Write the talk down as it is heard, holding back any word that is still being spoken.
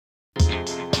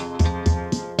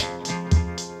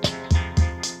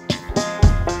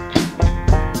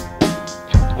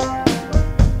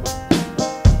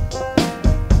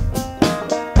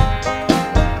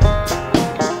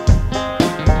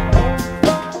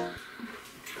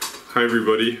Hi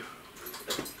everybody.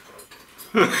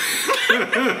 Hi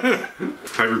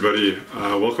everybody.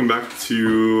 Welcome back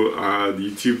to the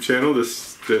YouTube channel.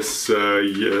 This is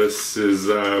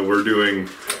we're doing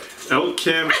Elk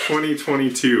Camp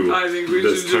 2022 I think we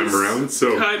this should time just around.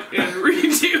 So cut and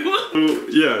redo.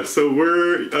 yeah, so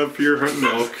we're up here hunting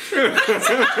elk.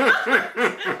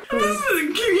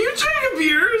 Listen, can you drink a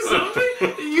beer or something?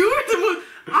 You are the one.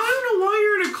 I don't know why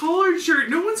you're in a collared shirt.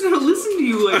 No one's gonna listen to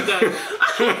you like that.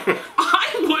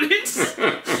 I wouldn't.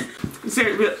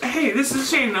 Sarah, hey, this is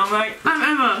Shane. I'm like, I'm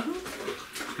Emma.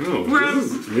 Oh,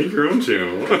 make your own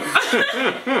channel.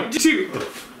 Dude.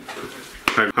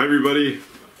 Hi everybody.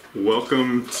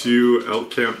 Welcome to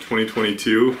Elk Camp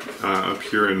 2022 up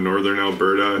here in northern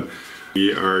Alberta.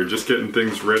 We are just getting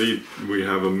things ready. We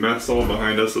have a mess all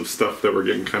behind us of stuff that we're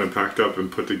getting kind of packed up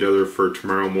and put together for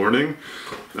tomorrow morning.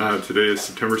 Today is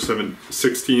September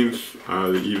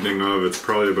 16th, the evening of. It's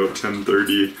probably about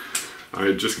 10:30.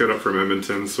 I just got up from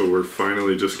Edmonton, so we're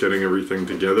finally just getting everything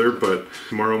together, but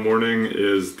tomorrow morning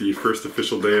is the first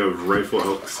official day of rifle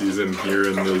elk season here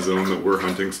in the zone that we're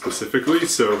hunting specifically,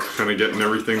 so kind of getting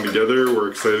everything together. We're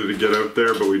excited to get out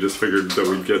there, but we just figured that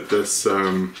we'd get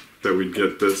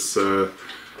this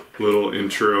little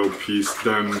intro piece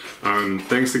done.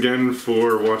 Thanks again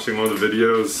for watching all the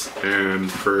videos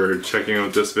and for checking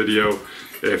out this video.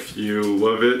 If you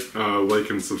love it,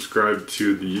 like and subscribe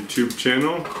to the YouTube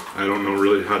channel. I don't know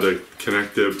really how to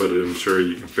connect it, but I'm sure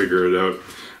you can figure it out.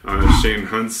 Shane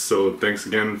Hunts, so thanks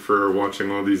again for watching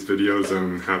all these videos, and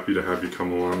I'm happy to have you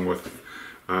come along with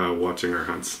watching our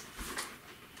hunts.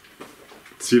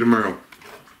 See you tomorrow.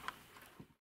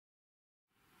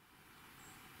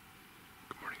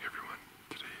 Good morning everyone.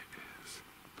 Today is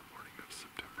the morning of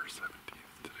September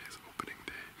 17th. Today's opening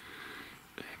day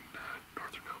in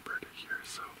northern Alberta here,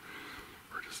 so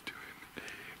we're just doing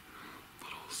a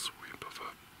little sweep of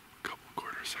a couple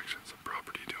quarter sections of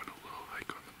property, doing a little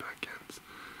hike on the back ends,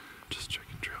 just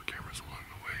checking trail cameras along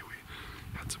the way. We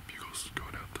had some bugles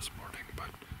going out this morning,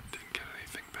 but didn't get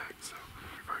anything back, so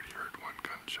we've already heard one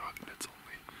gunshot and it's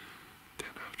only 10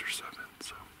 after 7,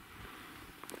 so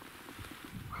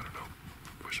I don't know.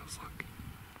 Wish us luck.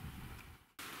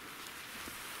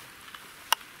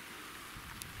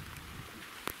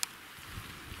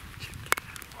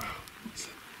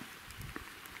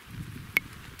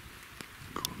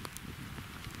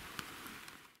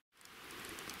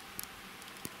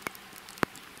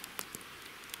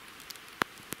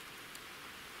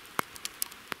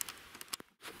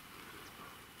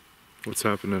 What's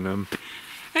happening, Em?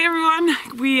 Hey everyone,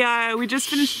 we just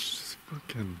finished. Just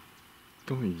fucking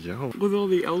don't yell. With all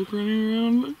the elk running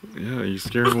around. Yeah, you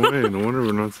scare them away. No wonder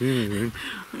we're not seeing anything.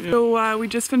 So we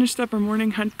just finished up our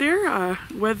morning hunt there.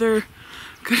 Weather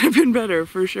could have been better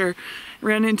for sure.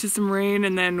 Ran into some rain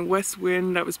and then west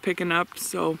wind that was picking up,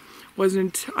 so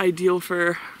wasn't ideal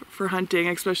for hunting,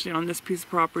 especially on this piece of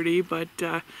property.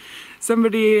 But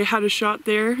somebody had a shot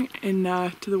there in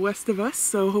to the west of us,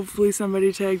 so hopefully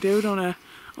somebody tagged out on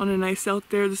a nice elk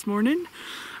there this morning.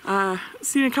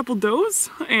 Seen a couple does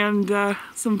and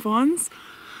some fawns,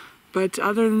 but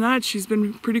other than that, she's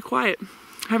been pretty quiet.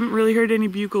 Haven't really heard any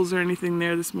bugles or anything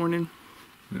there this morning.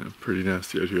 Yeah, pretty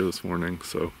nasty out here this morning,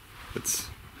 so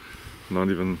it's not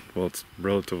even, well, it's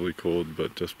relatively cold,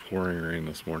 but just pouring rain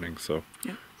this morning, so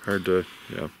yeah. Hard to,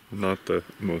 yeah, not the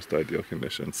most ideal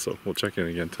conditions, so we'll check in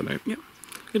again tonight. Yep.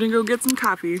 Gonna go get some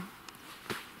coffee.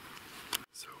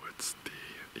 So it's the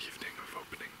evening of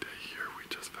opening day here. We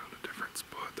just found a different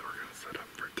spot that we're gonna set up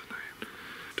for tonight.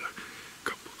 A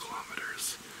couple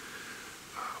kilometers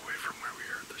away from where we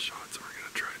heard the shots, so we're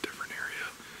gonna try a different area.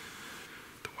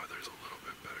 The weather's a little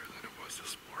bit better than it was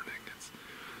this morning.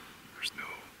 There's no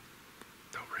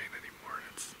rain anymore, and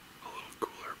it's a little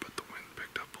cooler, but the wind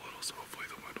picked up a little, so hopefully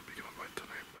the wind will be going by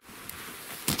tonight.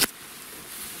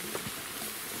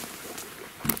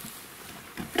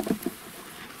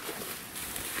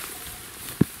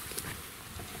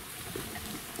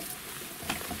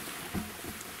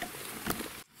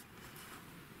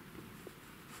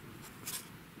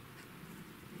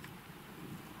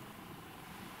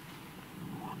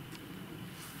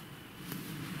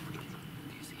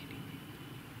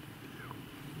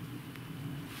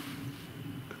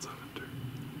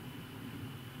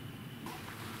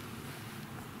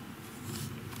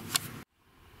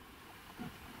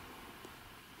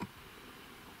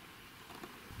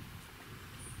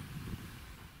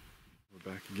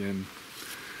 Back again.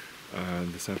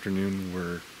 This afternoon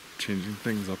we're changing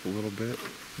things up a little bit.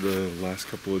 The last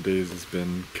couple of days has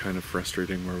been kind of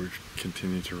frustrating where we've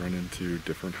continued to run into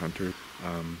different hunters.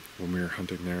 When we were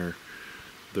hunting there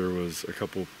was a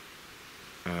couple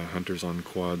hunters on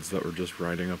quads that were just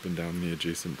riding up and down the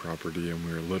adjacent property, and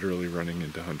we were literally running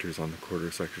into hunters on the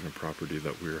quarter section of property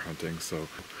that we were hunting. So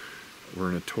we're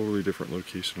in a totally different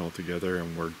location altogether,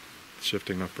 and we're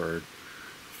shifting up our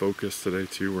focus today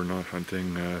too. We're not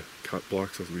hunting cut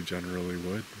blocks as we generally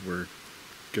would. We're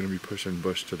gonna be pushing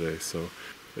bush today. So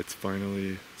it's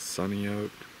finally sunny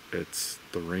out.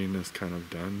 The rain is kind of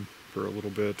done for a little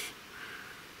bit.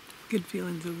 Good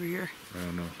feelings over here. I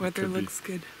don't know. Weather looks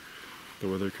good. The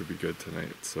weather could be good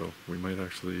tonight, so we might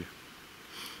actually,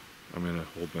 I'm gonna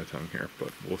hold my tongue here,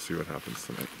 but we'll see what happens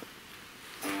tonight.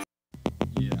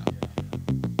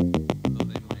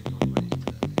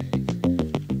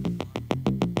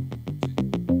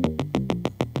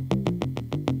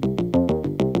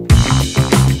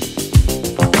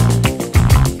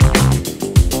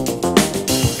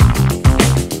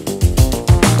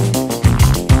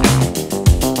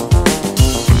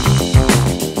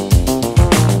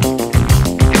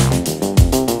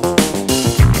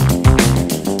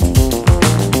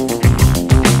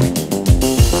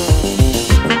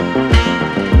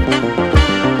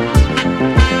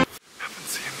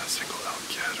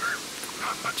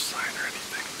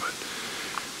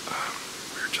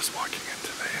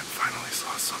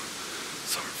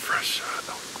 Some fresh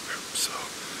elk group, so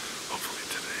hopefully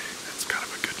today it's kind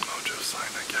of a good mojo sign,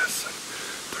 I guess, and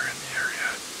they're in the area.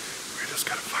 We just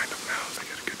gotta find them now. I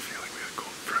get a good feeling we got a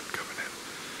cold front coming in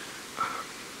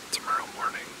tomorrow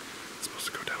morning. It's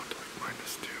supposed to go down to like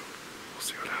 -2. We'll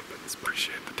see what happens.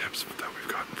 Appreciate the tips that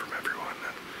we've gotten from everyone,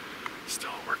 and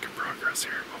still a work in progress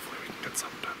here. Hopefully we can get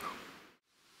something done though.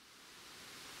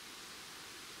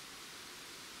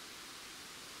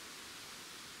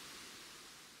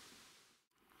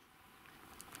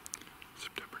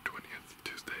 September 20th,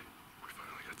 Tuesday. We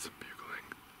finally got some bugling.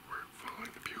 We're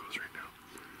following the bugles right now.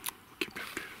 We'll keep you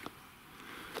updated.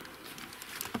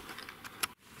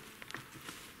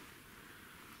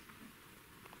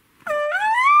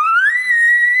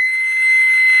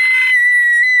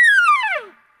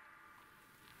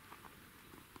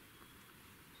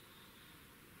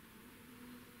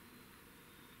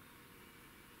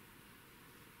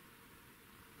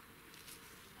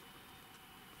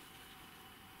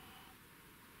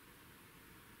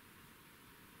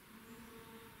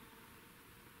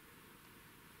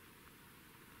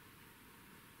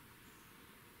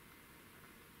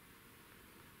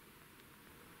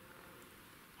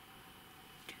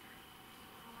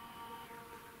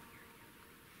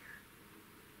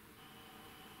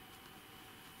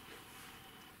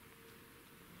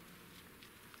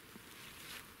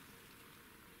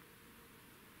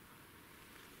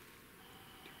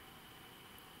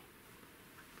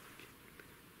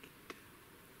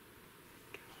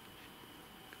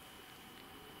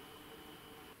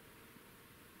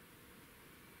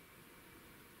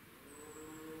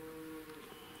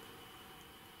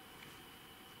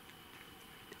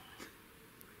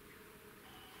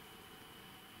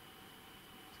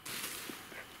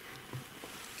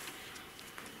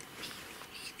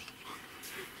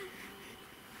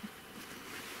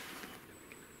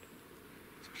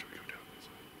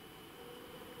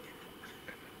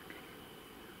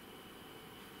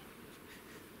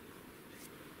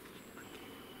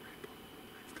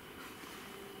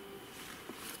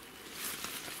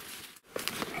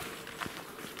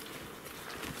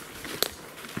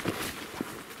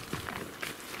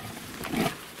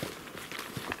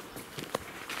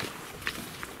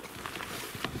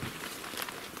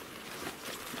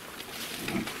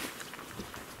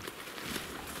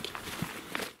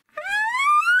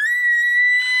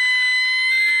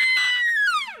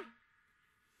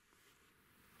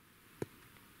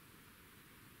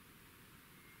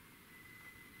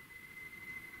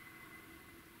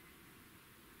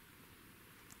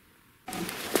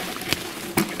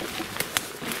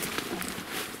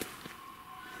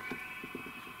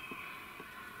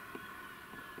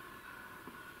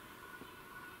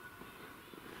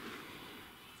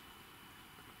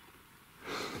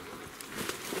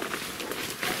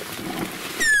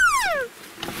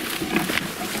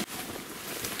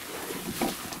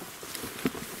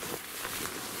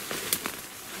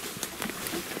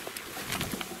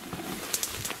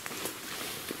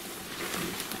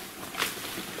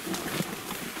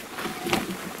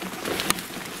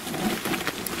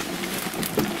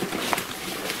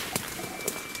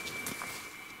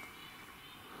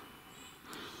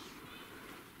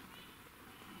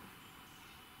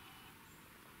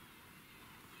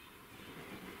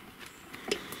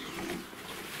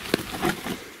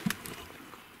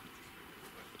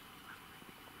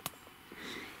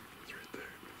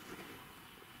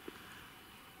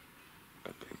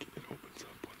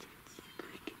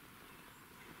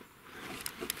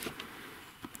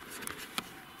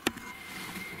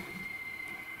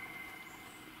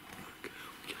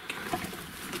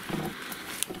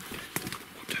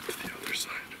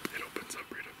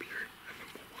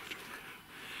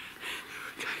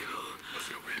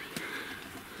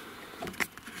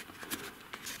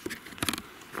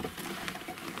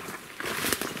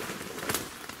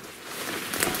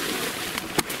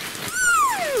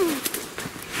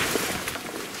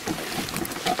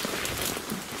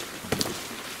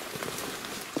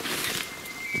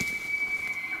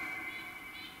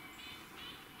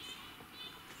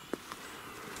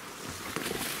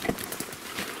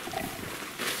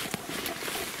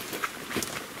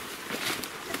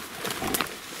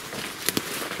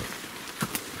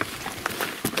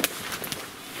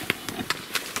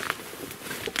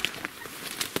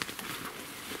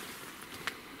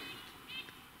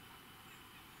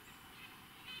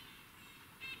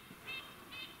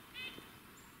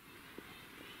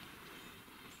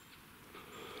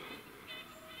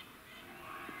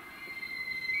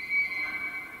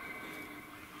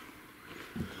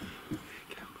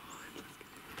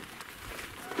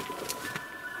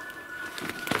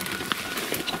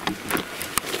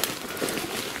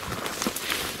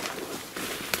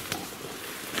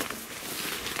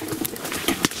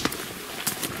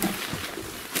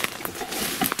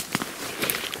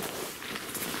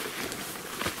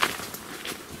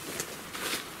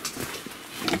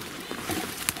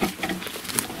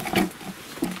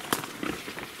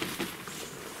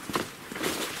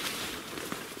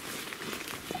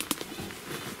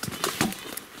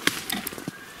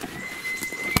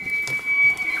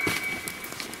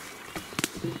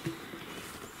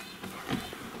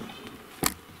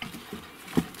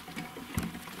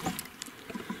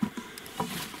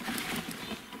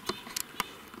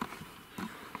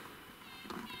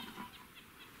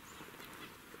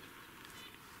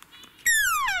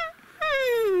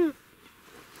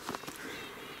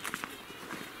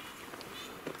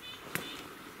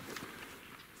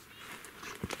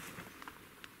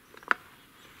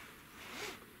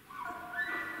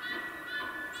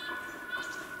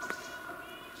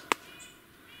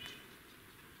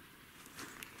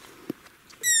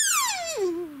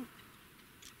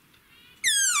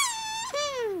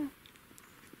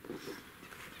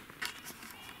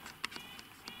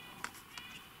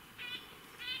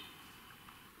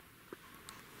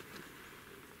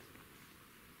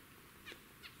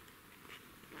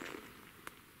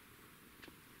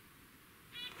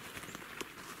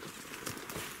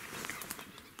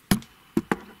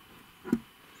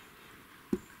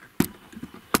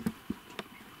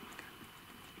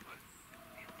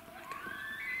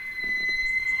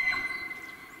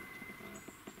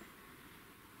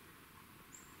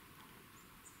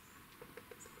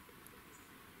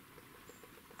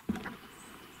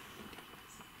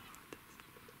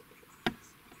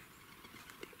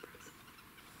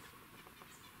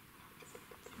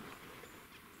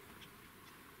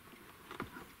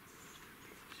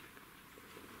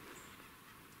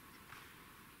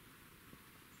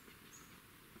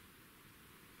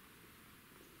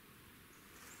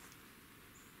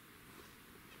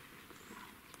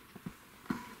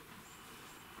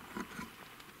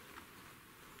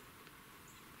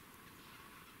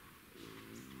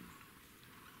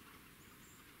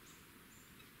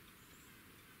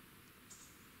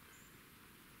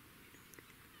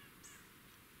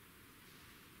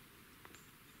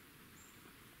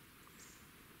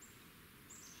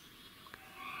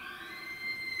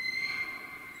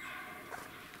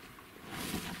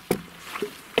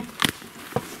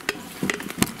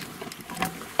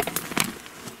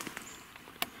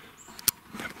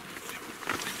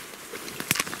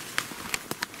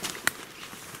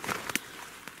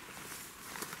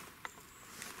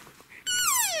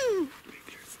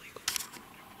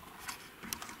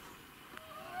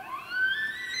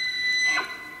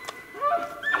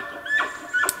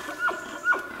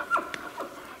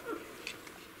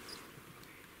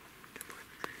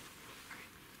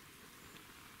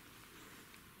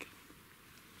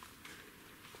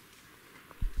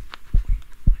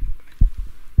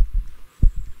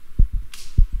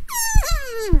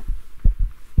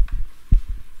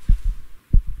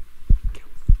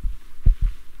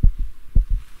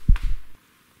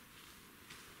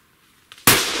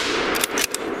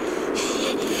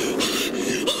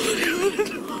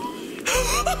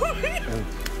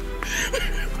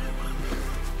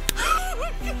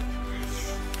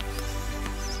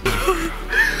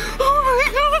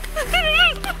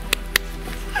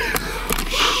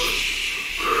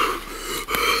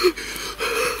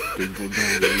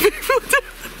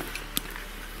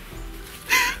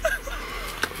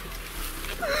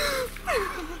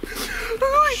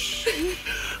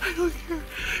 I don't care.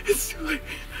 It's too late.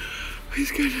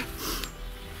 He's good.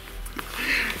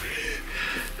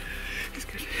 He's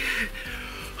good.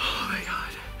 Oh my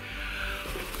god.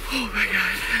 Oh my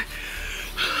god.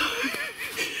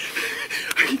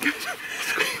 Are you good?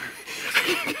 Are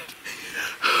you good?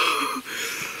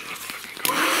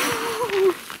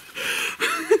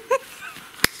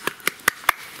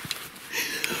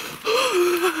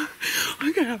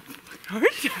 I'm gonna have a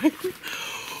heart attack.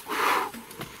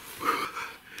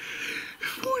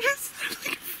 What is that?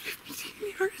 Like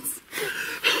 15 yards?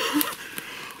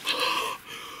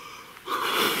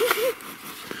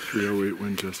 308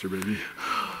 Winchester, baby.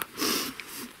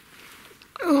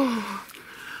 Oh.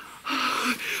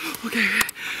 Okay.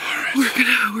 Alright.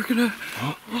 We're gonna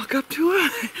walk up to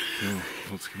it. No,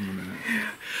 let's give him a minute.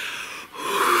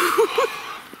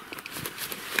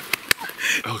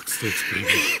 Elk sticks,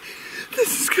 baby.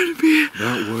 This is gonna be...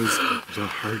 That was the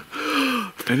hard...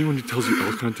 Anyone who tells you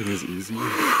elk hunting is easy,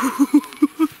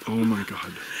 oh my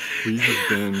god. We have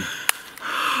been...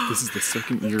 This is the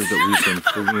second year that we've been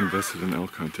fully invested in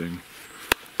elk hunting.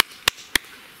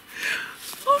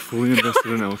 Fully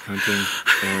invested in elk hunting,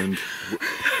 and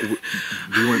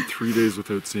we went 3 days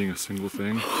without seeing a single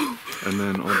thing, and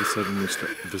then all of a sudden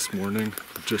this morning,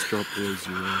 just dropped below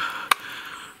 0.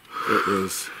 It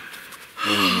was...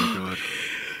 Oh my god.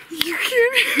 You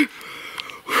can't...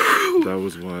 That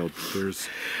was wild.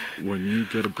 When you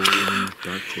get a bull in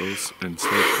that close and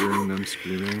start hearing them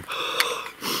screaming,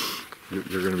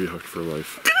 you're gonna be hooked for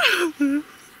life.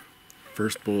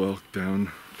 First bull elk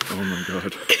down. Oh my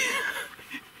god.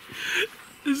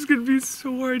 This is gonna be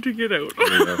so hard to get out. Oh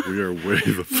yeah, we are way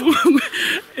the fuck.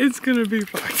 It's gonna be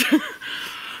fucked.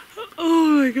 Oh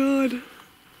my god.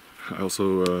 I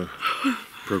also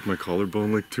broke my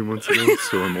collarbone like 2 months ago,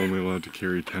 so I'm only allowed to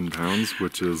carry 10 pounds,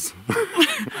 which is...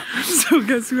 So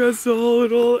guess who has to haul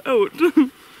it all out?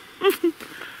 Okay.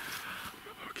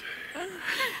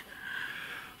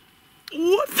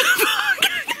 What the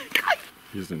fuck?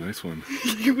 He was a nice one.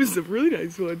 He was a really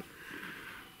nice one.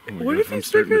 Oh my What god, if I'm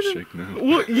starting to shake now.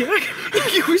 Well, yeah,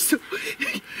 you were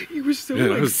so Yeah,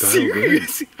 like I was dialed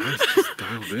serious. in. I was just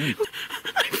dialed in.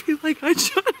 I feel like I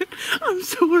shot it. I'm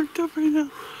so worked up right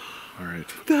now. Alright.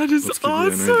 That is Let's give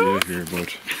awesome. you an idea here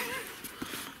about...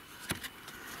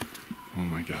 Oh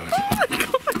my god. Oh my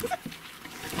god.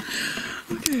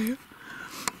 Okay.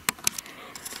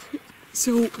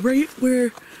 So right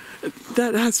where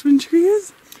that aspen tree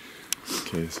is?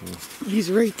 Okay, so...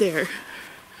 He's right there.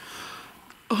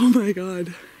 Oh my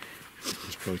god.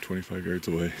 He's probably 25 yards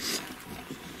away.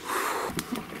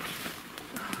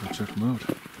 We'll check him out.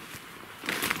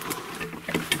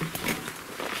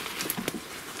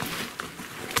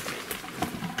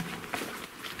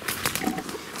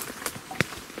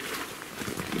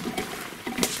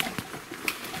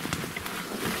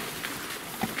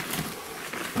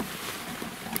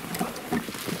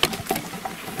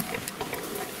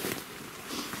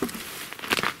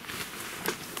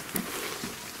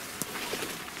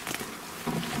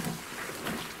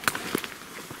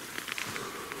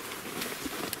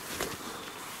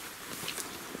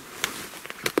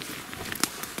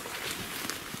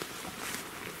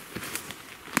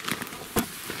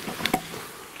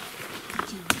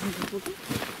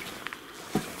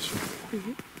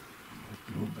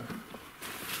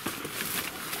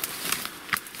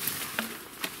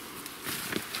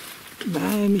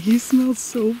 Man, he smells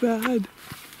so bad.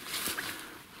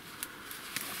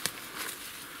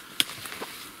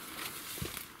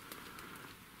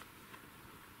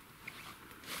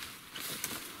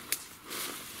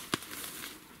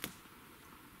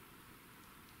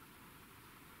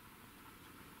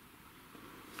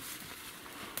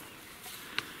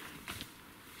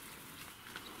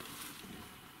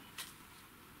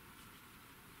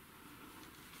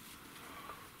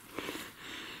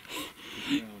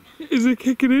 Is it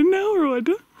kicking in now or what?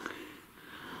 Oh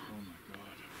my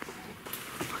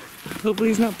god. Hopefully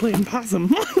he's not playing possum.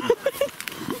 Man,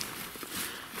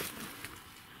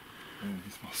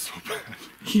 he smells so bad.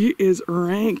 He is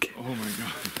rank. Oh my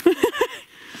god.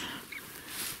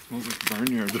 Smells like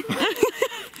barnyard.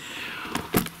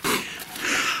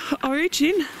 All right,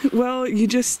 Shane. Well, you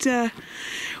just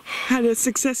had a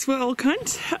successful elk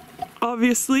hunt,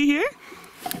 obviously here.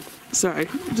 Sorry,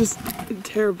 just a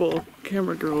terrible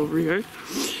camera girl over here.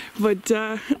 But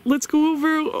let's go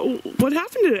over what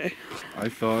happened today. I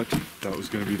thought that was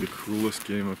going to be the cruelest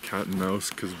game of cat and mouse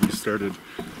because we started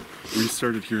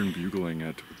hearing bugling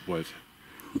at what,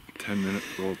 10 minutes,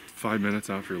 well, 5 minutes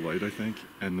after light, I think,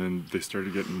 and then they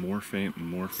started getting more faint and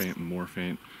more faint and more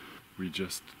faint. We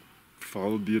just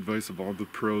followed the advice of all the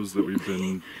pros that we've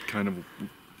been kind of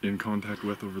in contact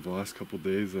with over the last couple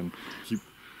days, and keep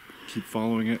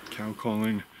following it, cow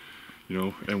calling, you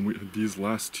know. And these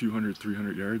last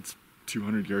 200-300 yards,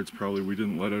 200 yards probably, we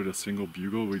didn't let out a single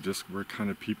bugle. We just were kind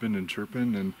of peeping and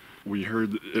chirping, and we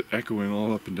heard it echoing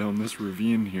all up and down this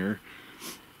ravine here.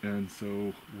 And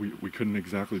so we couldn't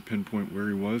exactly pinpoint where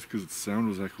he was because the sound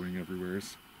was echoing everywhere.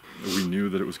 We knew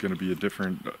that it was going to be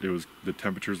the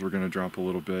temperatures were going to drop a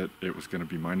little bit. It was going to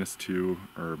be -2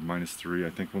 or -3. I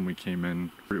think when we came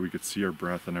in, we could see our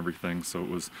breath and everything. So it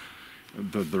was,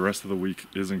 the rest of the week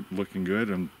isn't looking good,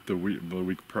 and the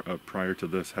week prior to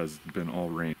this has been all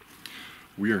rain.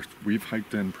 We've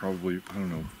hiked in probably, I don't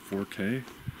know, 4K.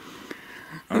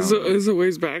 It's a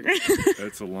ways back.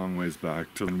 It's a long ways back.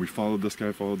 So then we followed this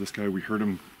guy. We heard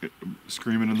him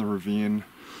screaming in the ravine.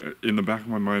 In the back of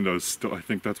my mind, I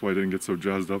think that's why I didn't get so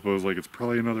jazzed up. I was like, it's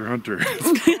probably another hunter.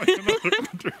 It's probably another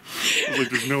hunter. I was like,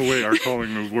 there's no way our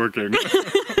calling was working.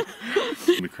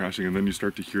 The crashing, and then you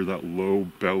start to hear that low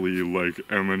belly, like,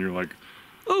 and then you're like,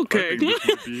 okay.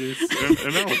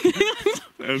 an elk.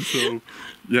 And so,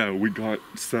 yeah, we got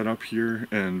set up here,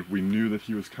 and we knew that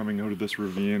he was coming out of this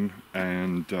ravine,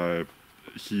 and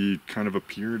he kind of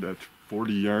appeared at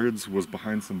 40 yards, was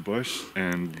behind some bush,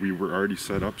 and we were already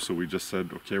set up, so we just said,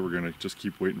 okay, we're gonna just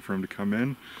keep waiting for him to come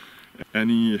in.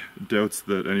 Any doubts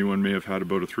that anyone may have had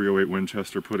about a .308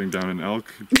 Winchester putting down an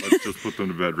elk, let's just put them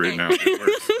to bed right now. It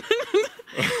works.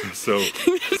 So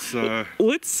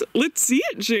let's see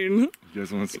it, Shane. You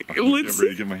guys want to get ready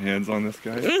to get my hands on this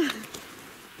guy?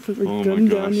 Put the gun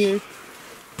down here.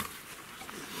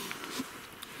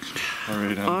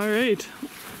 All right.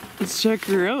 Let's check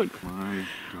her out. My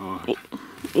God.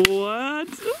 What?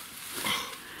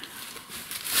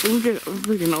 Look at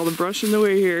freaking all the brush in the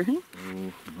way here.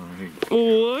 Oh my God.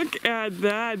 Look at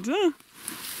that.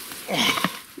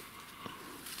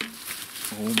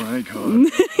 Oh my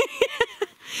God.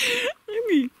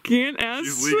 You can't ask.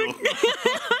 She's legal.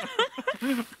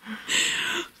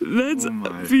 That's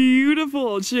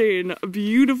beautiful, Shane.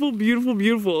 Beautiful, beautiful,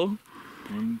 beautiful.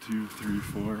 1, 2, 3,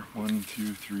 4. 1,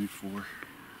 2, 3, 4.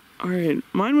 All right,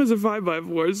 mine was a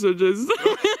 5x4, so just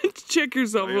check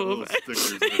yourself out.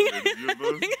 This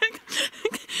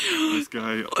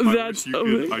guy,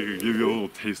 I could give you a little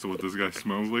taste of what this guy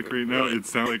smells like right now. It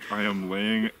sounds like I am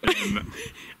laying in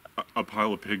a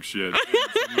pile of pig shit in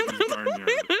somebody's barnyard.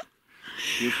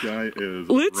 This guy is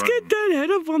Let's running. get that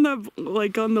head up on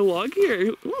the log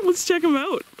here. Let's check him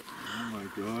out. Oh my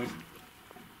God.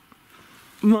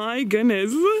 My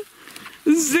goodness.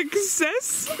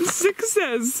 Success.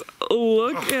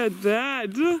 Look at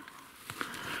that.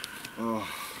 Oh.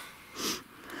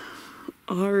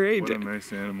 All right. What a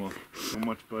nice animal. So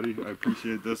much, buddy. I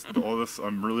appreciate this. All this.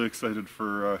 I'm really excited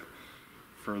for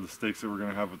the steaks that we're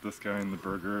gonna have with this guy and the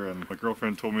burger. And my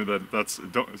girlfriend told me that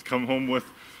don't come home with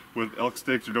elk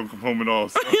steaks or don't come home at all.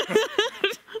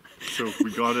 So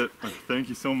we got it. Thank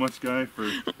you so much, Guy, for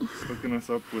hooking us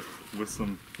up with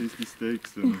some tasty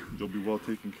steaks, and you'll be well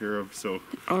taken care of. So,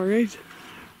 all right.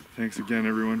 Thanks again,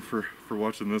 everyone, for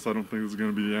watching this. I don't think this is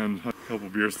going to be the end. A couple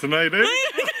beers tonight, eh? Man,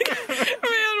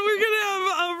 we're gonna have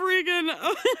a freaking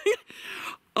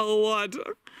a lot.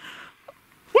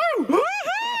 Woo!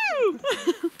 Woohoo!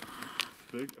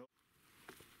 Big.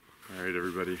 All right,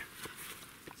 everybody.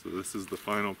 So this is the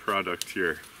final product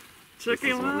here. Check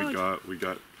it out. This is what we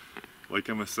got. Like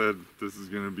Emma said, this is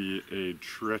going to be a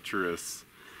treacherous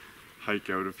hike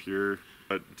out of here.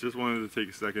 But just wanted to take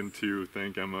a second to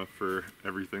thank Emma for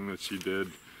everything that she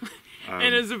did.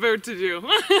 And is about to do.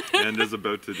 And is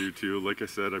about to do too. Like I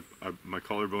said, my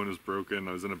collarbone is broken.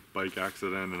 I was in a bike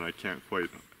accident and I can't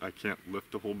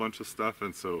lift a whole bunch of stuff,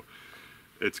 and so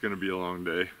it's going to be a long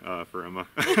day for Emma.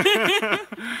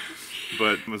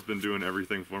 But Emma's been doing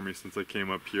everything for me since I came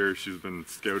up here. She's been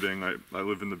scouting. I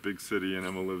live in the big city and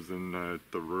Emma lives in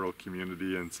the rural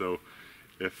community, and so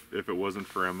if it wasn't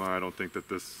for Emma, I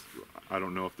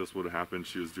don't know if this would have happened.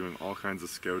 She was doing all kinds of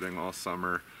scouting all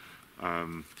summer,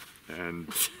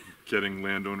 and getting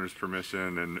landowners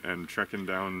permission and trekking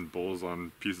down bulls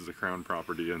on pieces of crown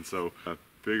property. And so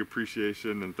big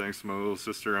appreciation and thanks to my little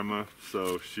sister Emma.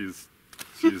 So she's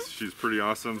pretty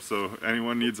awesome. So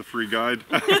anyone needs a free guide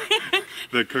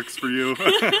that cooks for you.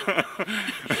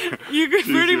 You could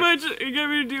pretty much get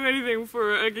me to do anything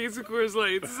for a case of Coors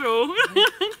Light, so.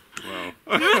 Wow.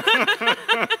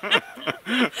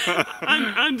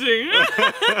 Hunting.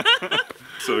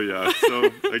 So yeah,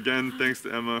 so again, thanks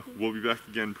to Emma. We'll be back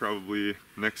again probably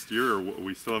next year, or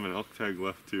we still have an elk tag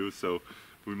left too, so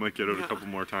we might get out a couple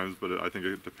more times, but I think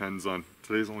it depends on,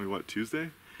 today's only what, Tuesday?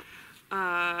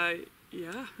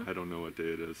 Yeah. I don't know what day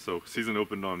it is. So season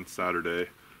opened on Saturday.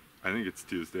 I think it's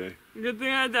Tuesday. Good thing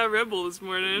I had that Red Bull this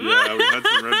morning. Yeah, we had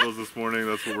some Red Bulls this morning.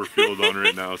 That's what we're fueled on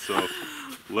right now. So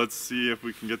let's see if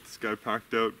we can get this guy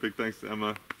packed out. Big thanks to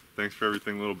Emma. Thanks for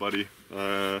everything, little buddy.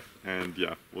 And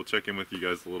yeah, we'll check in with you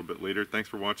guys a little bit later. Thanks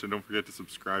for watching. Don't forget to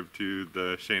subscribe to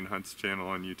the Shane Hunt's channel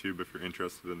on YouTube if you're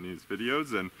interested in these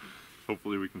videos. And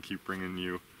hopefully we can keep bringing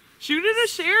you Shoot it a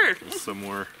share. some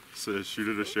more. So shoot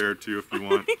it a share too if you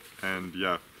want. And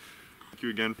yeah, thank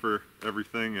you again for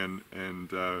everything.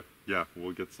 And yeah,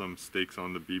 we'll get some steaks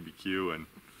on the BBQ and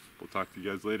we'll talk to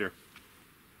you guys later.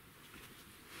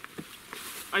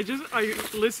 I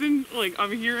listen, like,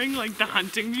 I'm hearing, like, the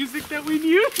hunting music that we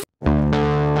use.